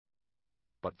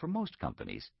But for most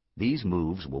companies, these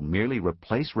moves will merely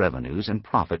replace revenues and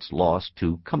profits lost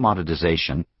to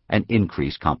commoditization and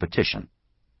increased competition.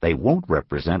 They won't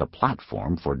represent a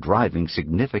platform for driving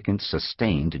significant,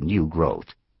 sustained new growth.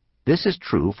 This is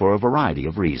true for a variety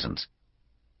of reasons.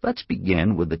 Let's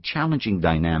begin with the challenging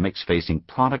dynamics facing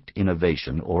product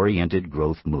innovation-oriented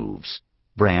growth moves,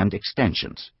 brand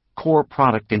extensions, core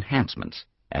product enhancements,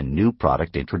 and new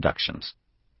product introductions.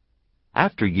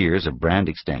 After years of brand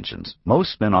extensions,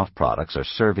 most spin-off products are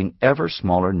serving ever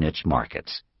smaller niche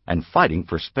markets and fighting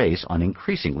for space on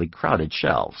increasingly crowded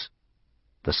shelves.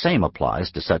 The same applies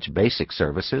to such basic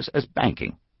services as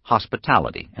banking,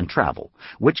 hospitality, and travel,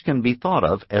 which can be thought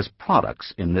of as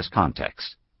products in this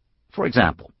context. For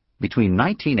example, between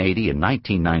 1980 and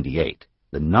 1998,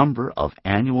 the number of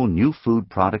annual new food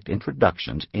product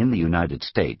introductions in the United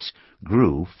States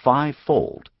grew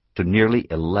five-fold to nearly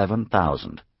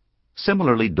 11,000.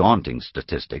 Similarly daunting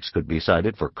statistics could be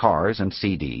cited for cars and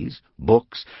CDs,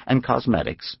 books and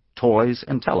cosmetics, toys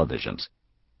and televisions.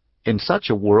 In such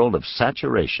a world of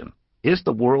saturation, is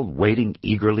the world waiting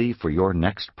eagerly for your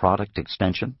next product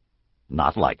extension?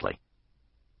 Not likely.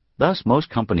 Thus, most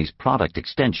companies' product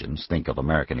extensions, think of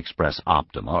American Express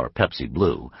Optima or Pepsi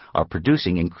Blue, are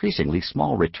producing increasingly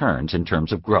small returns in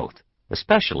terms of growth,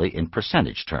 especially in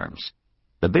percentage terms.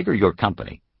 The bigger your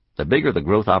company, the bigger the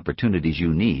growth opportunities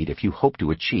you need if you hope to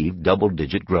achieve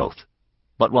double-digit growth.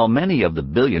 But while many of the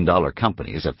billion-dollar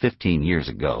companies of 15 years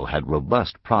ago had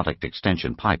robust product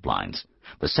extension pipelines,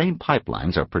 the same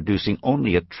pipelines are producing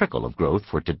only a trickle of growth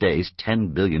for today's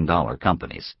 $10 billion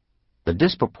companies. The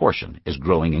disproportion is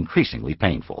growing increasingly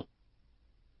painful.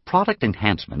 Product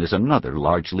enhancement is another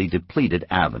largely depleted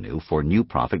avenue for new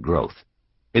profit growth.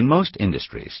 In most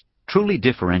industries, truly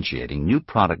differentiating new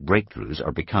product breakthroughs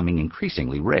are becoming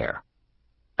increasingly rare.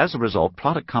 As a result,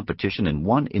 product competition in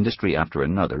one industry after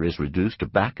another is reduced to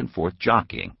back-and-forth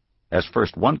jockeying, as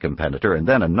first one competitor and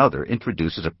then another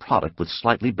introduces a product with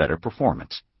slightly better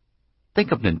performance.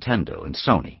 Think of Nintendo and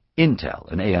Sony,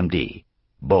 Intel and AMD,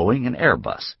 Boeing and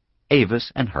Airbus,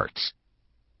 Avis and Hertz.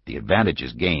 The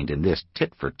advantages gained in this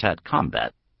tit-for-tat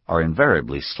combat are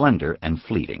invariably slender and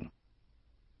fleeting.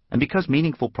 And because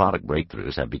meaningful product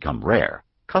breakthroughs have become rare,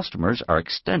 customers are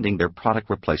extending their product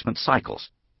replacement cycles.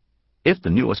 If the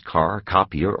newest car,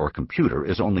 copier, or computer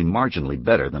is only marginally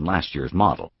better than last year's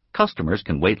model, customers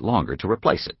can wait longer to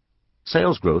replace it.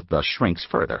 Sales growth thus shrinks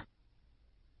further.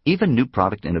 Even new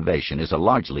product innovation is a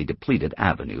largely depleted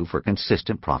avenue for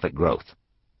consistent profit growth.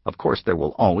 Of course, there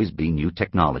will always be new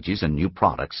technologies and new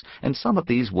products, and some of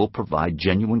these will provide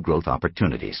genuine growth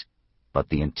opportunities. But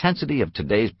the intensity of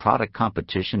today's product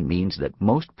competition means that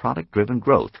most product-driven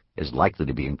growth is likely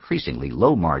to be increasingly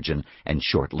low-margin and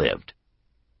short-lived.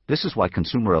 This is why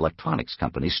consumer electronics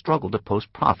companies struggle to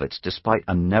post profits despite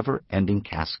a never-ending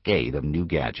cascade of new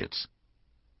gadgets.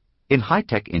 In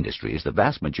high-tech industries, the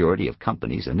vast majority of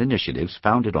companies and initiatives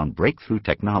founded on breakthrough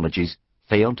technologies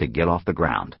fail to get off the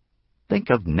ground. Think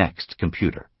of Next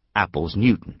Computer, Apple's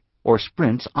Newton, or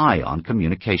Sprint's Ion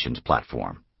communications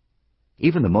platform.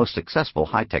 Even the most successful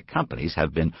high-tech companies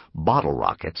have been bottle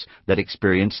rockets that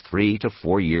experience 3 to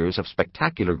 4 years of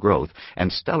spectacular growth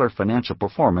and stellar financial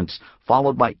performance,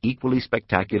 followed by equally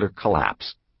spectacular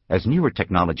collapse as newer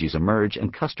technologies emerge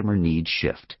and customer needs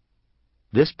shift.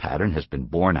 This pattern has been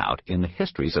borne out in the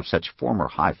histories of such former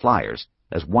high flyers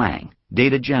as Wang,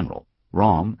 Data General,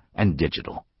 ROM, and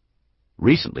Digital.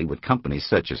 Recently, with companies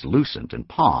such as Lucent and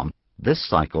Palm, this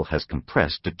cycle has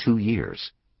compressed to 2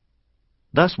 years.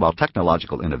 Thus, while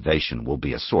technological innovation will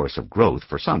be a source of growth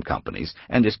for some companies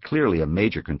and is clearly a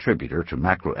major contributor to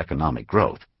macroeconomic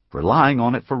growth, relying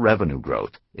on it for revenue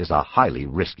growth is a highly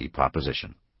risky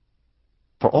proposition.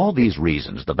 For all these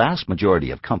reasons, the vast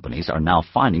majority of companies are now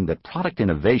finding that product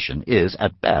innovation is,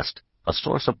 at best, a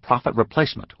source of profit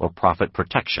replacement or profit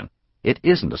protection. It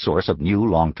isn't a source of new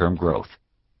long-term growth.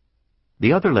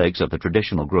 The other legs of the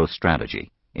traditional growth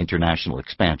strategy, international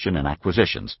expansion and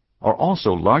acquisitions, are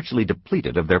also largely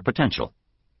depleted of their potential.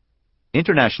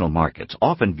 International markets,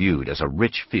 often viewed as a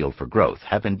rich field for growth,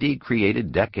 have indeed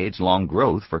created decades-long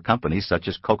growth for companies such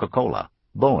as Coca-Cola,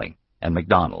 Boeing, and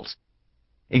McDonald's.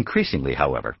 Increasingly,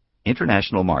 however,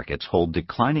 international markets hold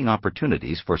declining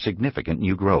opportunities for significant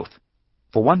new growth.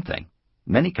 For one thing,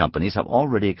 many companies have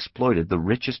already exploited the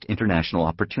richest international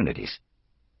opportunities.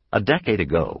 A decade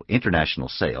ago, international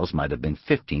sales might have been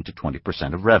 15 to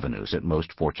 20% of revenues at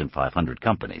most Fortune 500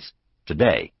 companies.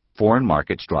 Today, foreign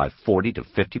markets drive 40 to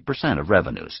 50% of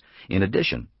revenues. In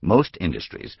addition, most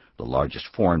industries, the largest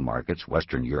foreign markets,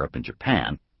 Western Europe and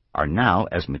Japan, are now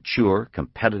as mature,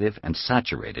 competitive, and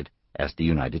saturated as the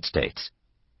United States.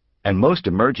 And most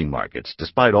emerging markets,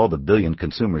 despite all the billion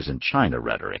consumers in China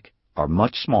rhetoric, are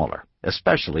much smaller,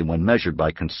 especially when measured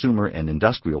by consumer and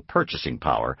industrial purchasing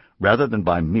power rather than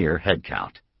by mere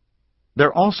headcount.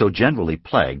 They're also generally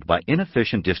plagued by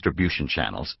inefficient distribution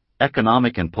channels,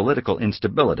 economic and political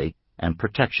instability, and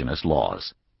protectionist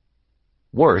laws.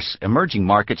 Worse, emerging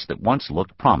markets that once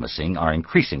looked promising are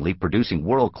increasingly producing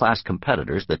world-class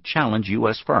competitors that challenge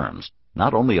U.S. firms,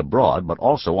 not only abroad but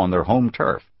also on their home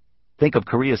turf. Think of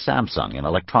Korea's Samsung in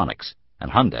electronics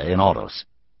and Hyundai in autos.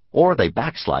 Or they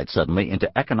backslide suddenly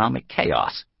into economic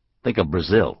chaos. Think of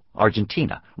Brazil,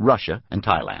 Argentina, Russia, and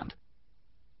Thailand.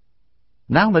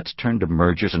 Now let's turn to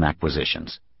mergers and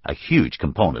acquisitions, a huge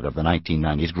component of the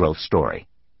 1990s growth story.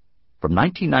 From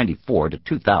 1994 to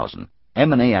 2000,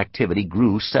 M&A activity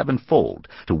grew sevenfold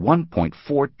to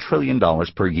 $1.4 trillion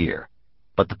per year.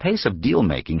 But the pace of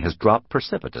deal-making has dropped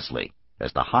precipitously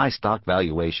as the high stock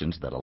valuations that